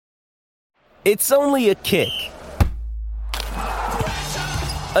It's only a kick,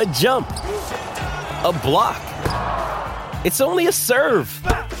 a jump, a block. It's only a serve.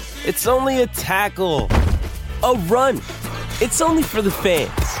 It's only a tackle, a run. It's only for the fans.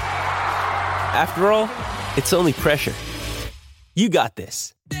 After all, it's only pressure. You got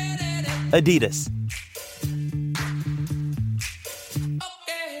this. Adidas.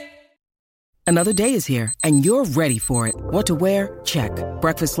 Another day is here, and you're ready for it. What to wear? Check.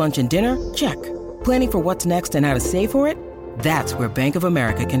 Breakfast, lunch, and dinner? Check. Planning for what's next and how to save for it? That's where Bank of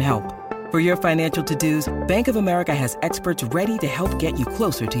America can help. For your financial to-dos, Bank of America has experts ready to help get you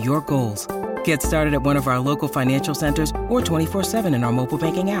closer to your goals. Get started at one of our local financial centers or 24/7 in our mobile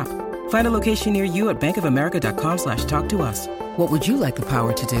banking app. Find a location near you at bankofamerica.com/talktous. What would you like the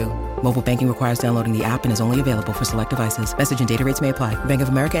power to do? Mobile banking requires downloading the app and is only available for select devices. Message and data rates may apply. Bank of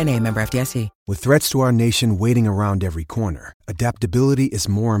America N.A., member FDIC. With threats to our nation waiting around every corner, adaptability is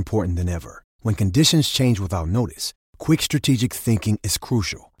more important than ever. When conditions change without notice, quick strategic thinking is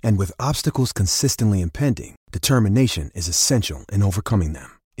crucial. And with obstacles consistently impending, determination is essential in overcoming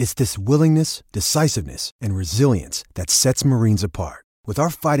them. It's this willingness, decisiveness, and resilience that sets Marines apart. With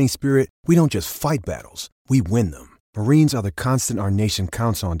our fighting spirit, we don't just fight battles, we win them. Marines are the constant our nation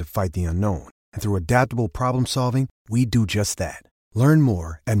counts on to fight the unknown. And through adaptable problem solving, we do just that. Learn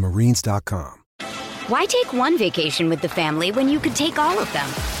more at marines.com. Why take one vacation with the family when you could take all of them?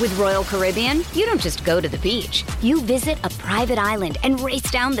 With Royal Caribbean, you don't just go to the beach. You visit a private island and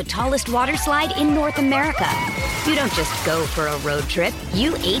race down the tallest water slide in North America. You don't just go for a road trip.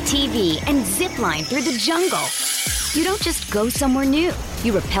 You ATV and zip line through the jungle. You don't just go somewhere new.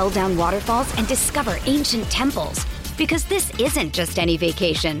 You rappel down waterfalls and discover ancient temples. Because this isn't just any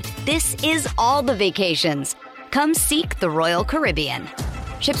vacation. This is all the vacations. Come seek the Royal Caribbean.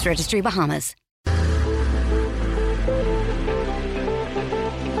 Ships Registry, Bahamas.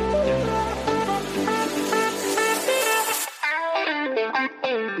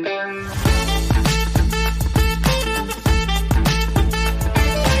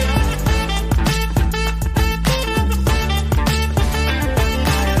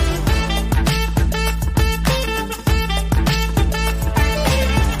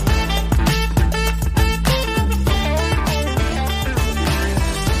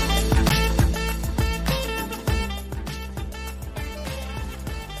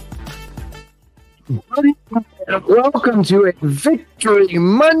 Welcome to a Victory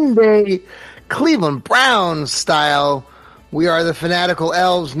Monday, Cleveland Browns style. We are the Fanatical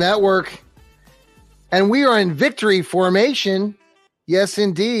Elves Network, and we are in victory formation. Yes,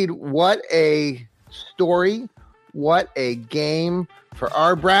 indeed. What a story. What a game for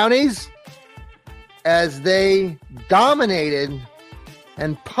our Brownies as they dominated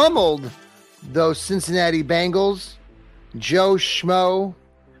and pummeled those Cincinnati Bengals. Joe Schmo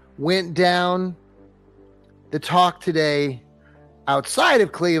went down. The talk today outside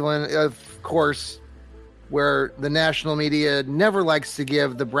of Cleveland, of course, where the national media never likes to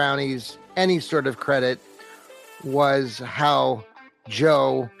give the Brownies any sort of credit, was how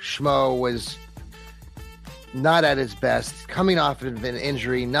Joe Schmo was not at his best, coming off of an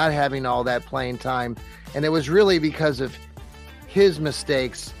injury, not having all that playing time. And it was really because of his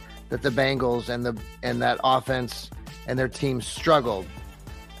mistakes that the Bengals and that offense and their team struggled.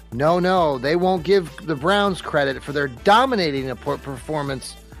 No, they won't give the Browns credit for their dominating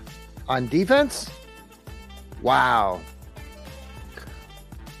performance on defense. Wow.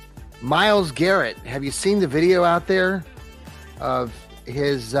 Myles Garrett, have you seen the video out there of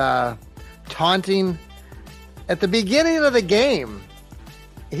his taunting at the beginning of the game?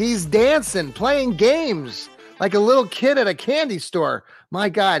 He's dancing, playing games like a little kid at a candy store. My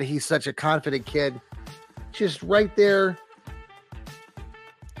God, he's such a confident kid. Just right there,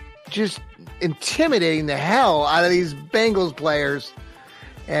 just intimidating the hell out of these Bengals players.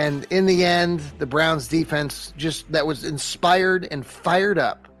 And in the end, the Browns defense that was inspired and fired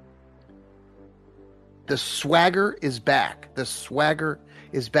up. The swagger is back. The swagger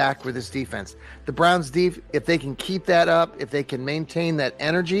is back with this defense. The Browns if they can keep that up, if they can maintain that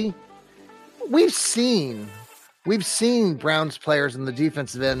energy, we've seen Browns players in the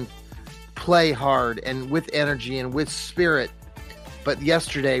defensive end play hard and with energy and with spirit. But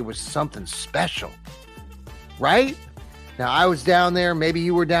yesterday was something special, right? Now, I was down there. Maybe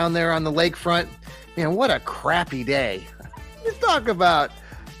you were down there on the lakefront. Man, what a crappy day. You talk about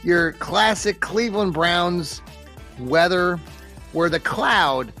your classic Cleveland Browns weather where the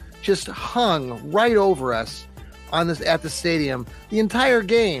cloud just hung right over us at the stadium the entire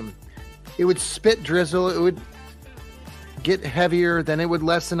game. It would spit drizzle. It would get heavier. Then it would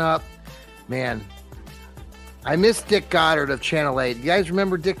lessen up. Man, I miss Dick Goddard of Channel 8. You guys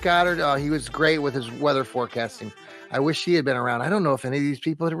remember Dick Goddard? Oh, he was great with his weather forecasting. I wish he had been around. I don't know if any of these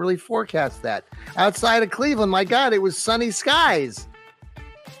people had really forecast that. Outside of Cleveland, my God, it was sunny skies.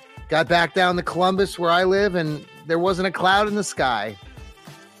 Got back down to Columbus where I live, and there wasn't a cloud in the sky.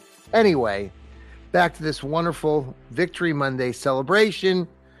 Anyway, back to this wonderful Victory Monday celebration.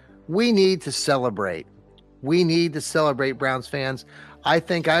 We need to celebrate. We need to celebrate, Browns fans. I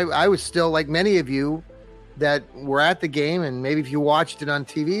think I was still, like many of you that were at the game, and maybe if you watched it on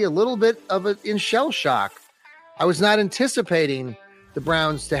TV, a little bit of it in shell shock. I was not anticipating the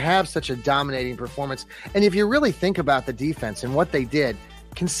Browns to have such a dominating performance. And if you really think about the defense and what they did,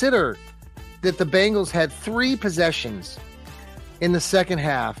 consider that the Bengals had 3 possessions in the second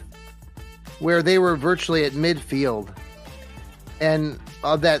half where they were virtually at midfield. And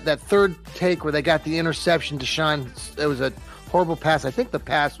that third take where they got the interception to Sean, it was a horrible pass. I think the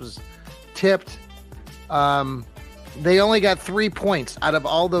pass was tipped. They only got 3 points out of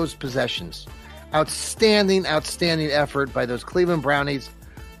all those possessions. Outstanding effort by those Cleveland Brownies.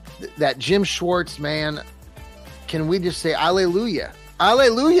 That Jim Schwartz, man, can we just say hallelujah?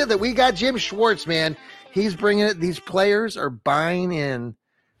 Hallelujah that we got Jim Schwartz, man. He's bringing it. These players are buying in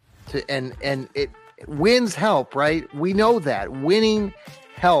to, and it wins help, right? We know that winning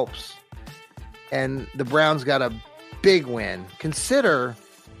helps, and the Browns got a big win. Consider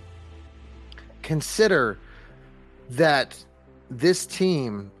that this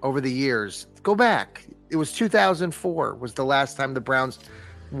team over the years, go back. It was 2004 was the last time the Browns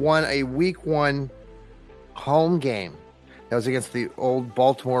won a week 1 home game. That was against the old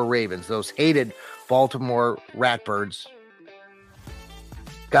Baltimore Ravens, those hated Baltimore Ratbirds.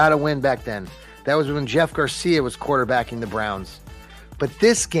 Got a win back then. That was when Jeff Garcia was quarterbacking the Browns. But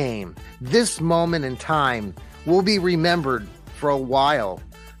this game, this moment in time will be remembered for a while.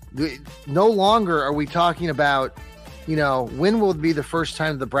 No longer are we talking about, when will be the first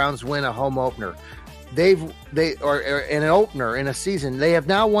time the Browns win a home opener? Or an opener in a season. They have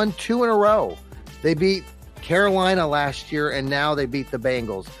now won 2 in a row. They beat Carolina last year, and now they beat the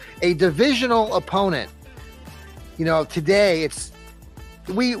Bengals, a divisional opponent. Today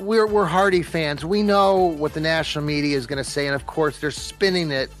we're Hardy fans. We know what the national media is going to say, and of course they're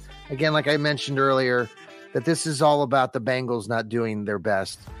spinning it again, like I mentioned earlier, that this is all about the Bengals not doing their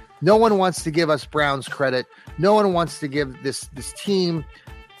best. No one wants to give us Browns credit. No one wants to give this team,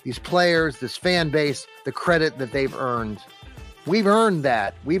 these players, this fan base, the credit that they've earned. We've earned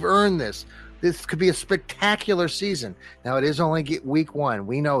that. We've earned this. This could be a spectacular season. Now, it is only week 1.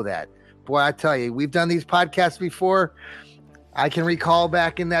 We know that. Boy, I tell you, we've done these podcasts before. I can recall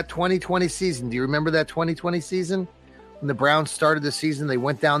back in that 2020 season. Do you remember that 2020 season? When the Browns started the season, they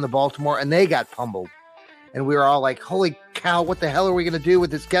went down to Baltimore, and they got pummeled. And we were all like, holy cow, what the hell are we going to do with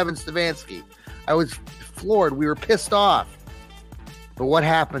this Kevin Stefanski? I was floored. We were pissed off. But what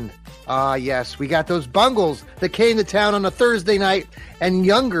happened? Yes, we got those Bengals that came to town on a Thursday night, and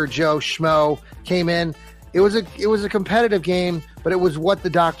younger Joe Schmo came in. It was a competitive game, but it was what the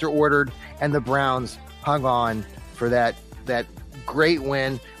doctor ordered, and the Browns hung on for that great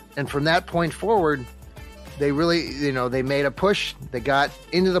win. And from that point forward, they really, they made a push. They got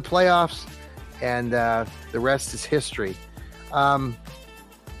into the playoffs, and the rest is history.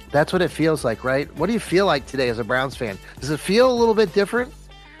 That's what it feels like, right? What do you feel like today as a Browns fan? Does it feel a little bit different?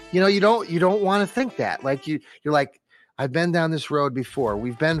 You don't want to think that. Like you're like, I've been down this road before.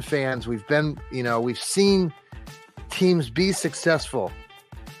 We've been fans. We've been, we've seen teams be successful,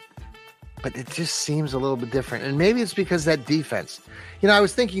 but it just seems a little bit different. And maybe it's because that defense. I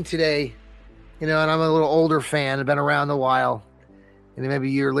was thinking today, and I'm a little older fan. I've been around a while, and maybe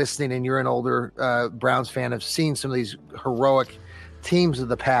you're listening and you're an older Browns fan. Have seen some of these heroic teams of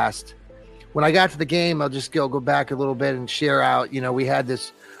the past. When I got to the game, I'll just go back a little bit and share out. We had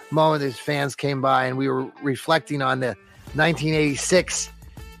this moment as fans came by, and we were reflecting on the 1986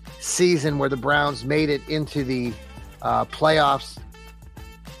 season where the Browns made it into the playoffs.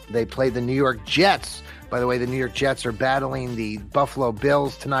 They played the New York Jets. By the way, the New York Jets are battling the Buffalo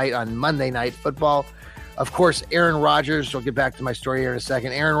Bills tonight on Monday Night Football. Of course, Aaron Rodgers, I'll get back to my story here in a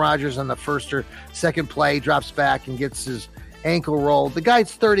second. Aaron Rodgers on the first or second play drops back and gets his ankle rolled. The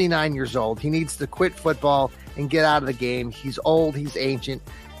guy's 39 years old. He needs to quit football and get out of the game. He's old. He's ancient.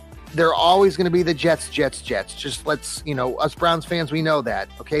 They're always going to be the Jets. Just let's, us Browns fans, we know that.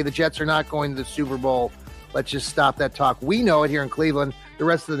 Okay, the Jets are not going to the Super Bowl. Let's just stop that talk. We know it here in Cleveland. The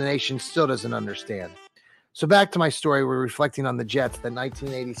rest of the nation still doesn't understand. So back to my story. We're reflecting on the Jets, the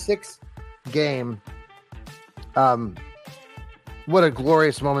 1986 game. What a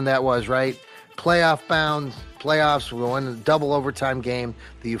glorious moment that was, right? Playoff bound, playoffs, we're going to double overtime game,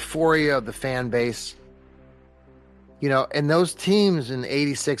 the euphoria of the fan base. And those teams in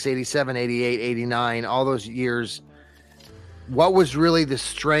 86, 87, 88, 89, all those years, what was really the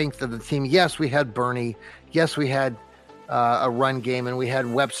strength of the team? Yes, we had Bernie. Yes, we had a run game, and we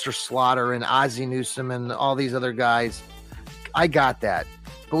had Webster Slaughter and Ozzie Newsome and all these other guys. I got that.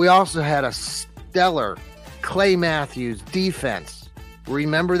 But we also had a stellar Clay Matthews defense.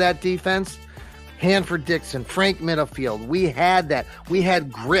 Remember that defense? Hanford Dixon, Frank Middlefield. We had that. We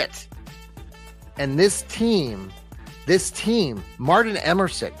had grit. And this team, Martin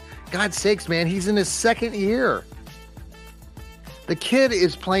Emerson, God's sakes, man, he's in his second year. The kid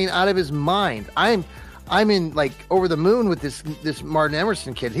is playing out of his mind. I'm in like over the moon with this Martin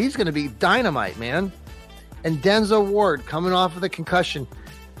Emerson kid. He's going to be dynamite, man. And Denzel Ward coming off of the concussion.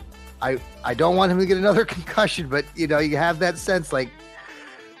 I don't want him to get another concussion, but you have that sense like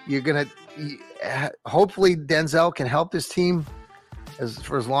you're going to hopefully Denzel can help this team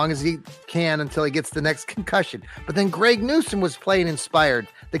for as long as he can until he gets the next concussion. But then Greg Newsome was playing inspired.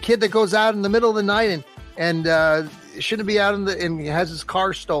 The kid that goes out in the middle of the night and shouldn't be out and has his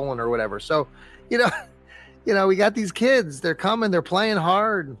car stolen or whatever. So, we got these kids. They're coming. They're playing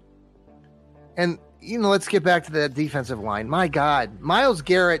hard. And, let's get back to the defensive line. My God, Myles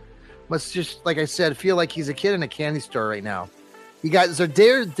Garrett must just, like I said, feel like he's a kid in a candy store right now. You got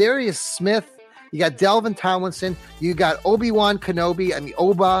Darius Smith. You got Delvin Tomlinson. You got Obi-Wan Kenobi.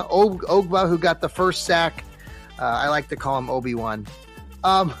 Ogba, who got the first sack. I like to call him Obi-Wan.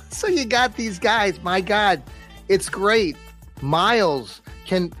 So you got these guys. My God, it's great. Miles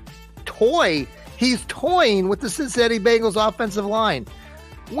can toy. He's toying with the Cincinnati Bengals offensive line.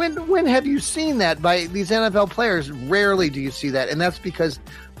 When have you seen that by these NFL players? Rarely do you see that. And that's because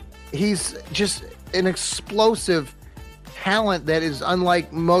he's just an explosive talent that is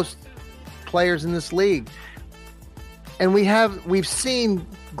unlike most players in this league. And we've seen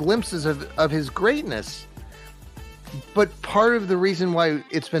glimpses of his greatness. But part of the reason why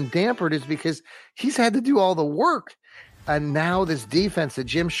it's been dampened is because he's had to do all the work. And now this defense that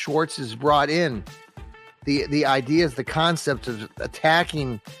Jim Schwartz has brought in, the ideas, the concept of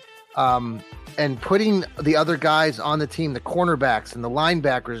attacking and putting the other guys on the team, the cornerbacks and the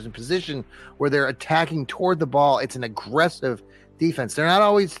linebackers in position where they're attacking toward the ball. It's an aggressive defense. They're not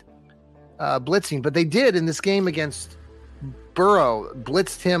always blitzing, but they did in this game against Burrow.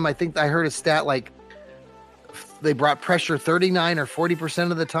 Blitzed him. I think I heard a stat like they brought pressure 39 or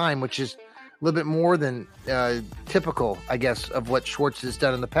 40% of the time, which is a little bit more than typical, I guess, of what Schwartz has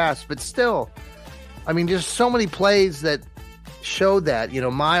done in the past. But still, I mean, there's so many plays that showed that,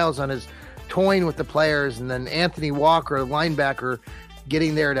 Miles on his toying with the players, and then Anthony Walker, a linebacker,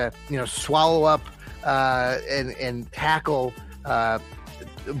 getting there to, swallow up and tackle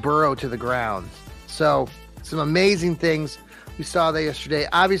Burrow to the ground. So some amazing things we saw there yesterday.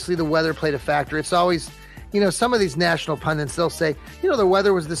 Obviously, the weather played a factor. It's always, some of these national pundits, they'll say, the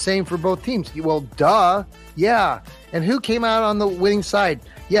weather was the same for both teams. Well, duh. Yeah. And who came out on the winning side?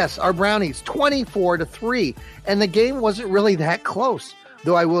 Yes, our Brownies, 24-3. And the game wasn't really that close.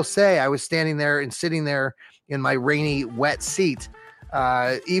 Though I will say I was standing there and sitting there in my rainy, wet seat,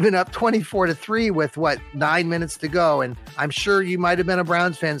 even up 24-3 with 9 minutes to go. And I'm sure you might have been a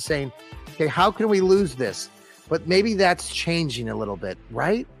Browns fan saying, okay, how can we lose this? But maybe that's changing a little bit,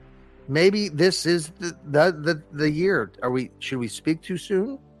 right? Maybe this is the year. Should we speak too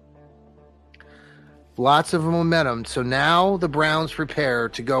soon? Lots of momentum. So now the Browns prepare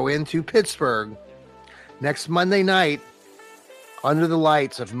to go into Pittsburgh next Monday night under the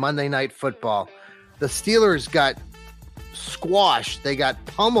lights of Monday Night Football. The Steelers got squashed. They got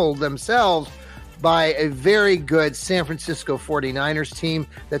pummeled themselves by a very good San Francisco 49ers team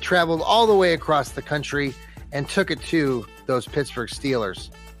that traveled all the way across the country and took it to those Pittsburgh Steelers.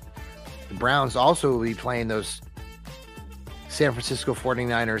 The Browns also will be playing those San Francisco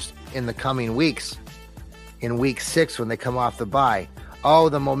 49ers in the coming weeks, in week 6 when they come off the bye. Oh,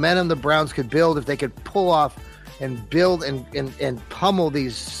 the momentum the Browns could build if they could pull off and build and pummel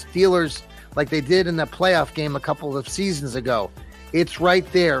these Steelers like they did in the playoff game a couple of seasons ago. It's right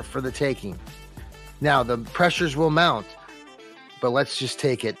there for the taking. Now, the pressures will mount, but let's just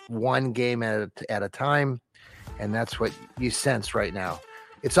take it one game at a time, and that's what you sense right now.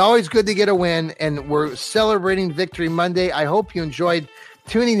 It's always good to get a win, and we're celebrating Victory Monday. I hope you enjoyed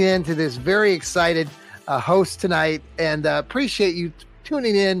tuning in to this very excited host tonight, and appreciate you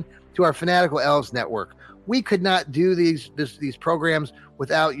tuning in to our Fanatical Elves Network. We could not do these programs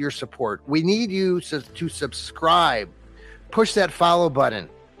without your support. We need you to subscribe. Push that follow button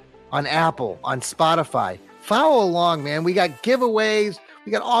on Apple, on Spotify. Follow along, man. We got giveaways.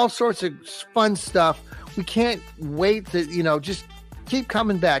 We got all sorts of fun stuff. We can't wait to, just keep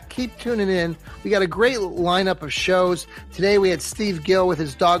coming back. Keep tuning in. We got a great lineup of shows. Today we had Steve Gill with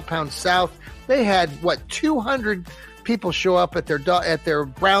his Dog Pound South. They had, 200 people show up at their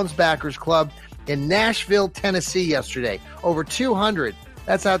Browns Backers Club in Nashville, Tennessee yesterday. Over 200.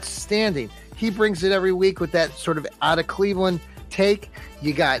 That's outstanding. He brings it every week with that sort of out of Cleveland take.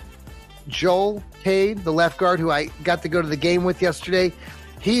 You got Joel Cade, the left guard, who I got to go to the game with yesterday.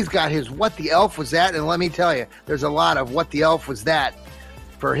 He's got his What the Elf Was That? And let me tell you, there's a lot of What the Elf Was That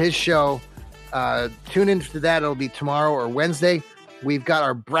for his show. Tune in to that. It'll be tomorrow or Wednesday. We've got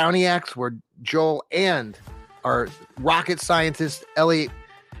our Browniacs where Joel and our rocket scientist, Elliot,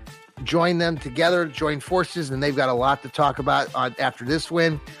 join them together, join forces, and they've got a lot to talk about after this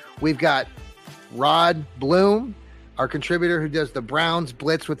win. We've got Rod Bloom, our contributor who does the Browns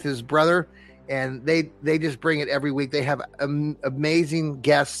Blitz with his brother, and they just bring it every week. They have amazing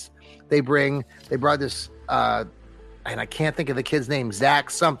guests. They brought this, and I can't think of the kid's name, Zach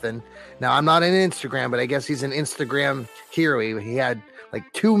something. Now, I'm not on Instagram, but I guess he's an Instagram hero. He had like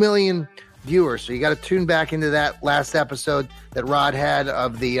 2 million viewers, so you got to tune back into that last episode that Rod had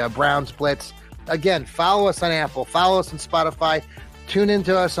of the Browns Blitz. Again, follow us on Apple, follow us on Spotify, tune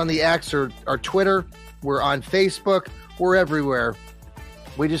into us on the X or Twitter. We're on Facebook. We're everywhere.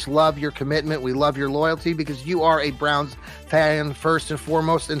 We just love your commitment. We love your loyalty because you are a Browns fan first and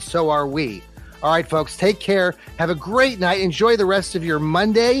foremost, and so are we. All right, folks, take care. Have a great night. Enjoy the rest of your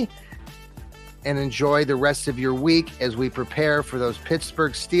Monday and enjoy the rest of your week as we prepare for those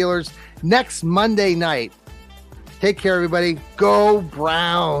Pittsburgh Steelers next Monday night. Take care, everybody. Go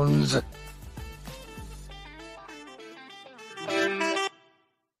Browns.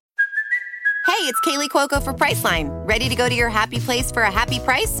 Hey, it's Kaylee Cuoco for Priceline. Ready to go to your happy place for a happy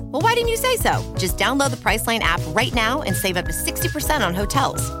price? Well, why didn't you say so? Just download the Priceline app right now and save up to 60% on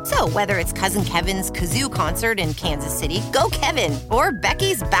hotels. So whether it's Cousin Kevin's Kazoo Concert in Kansas City, go Kevin, or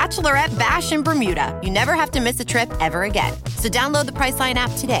Becky's Bachelorette Bash in Bermuda, you never have to miss a trip ever again. So download the Priceline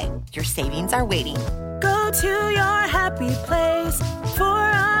app today. Your savings are waiting. Go to your happy place for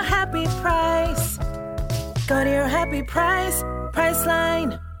a happy price. Go to your happy price,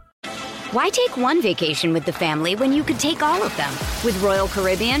 Priceline. Why take one vacation with the family when you could take all of them? With Royal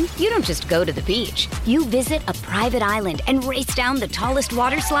Caribbean, you don't just go to the beach. You visit a private island and race down the tallest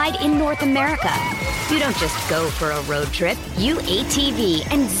water slide in North America. You don't just go for a road trip. You ATV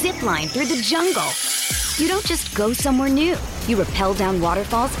and zip line through the jungle. You don't just go somewhere new. You rappel down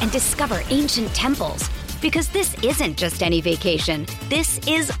waterfalls and discover ancient temples. Because this isn't just any vacation. This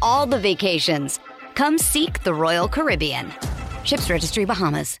is all the vacations. Come seek the Royal Caribbean. Ships Registry,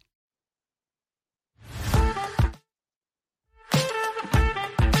 Bahamas.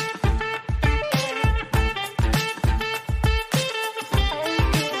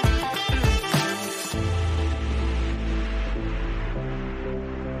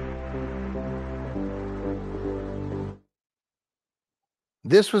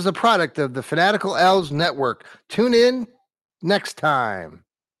 This was a product of the Fanatical Elves Network. Tune in next time.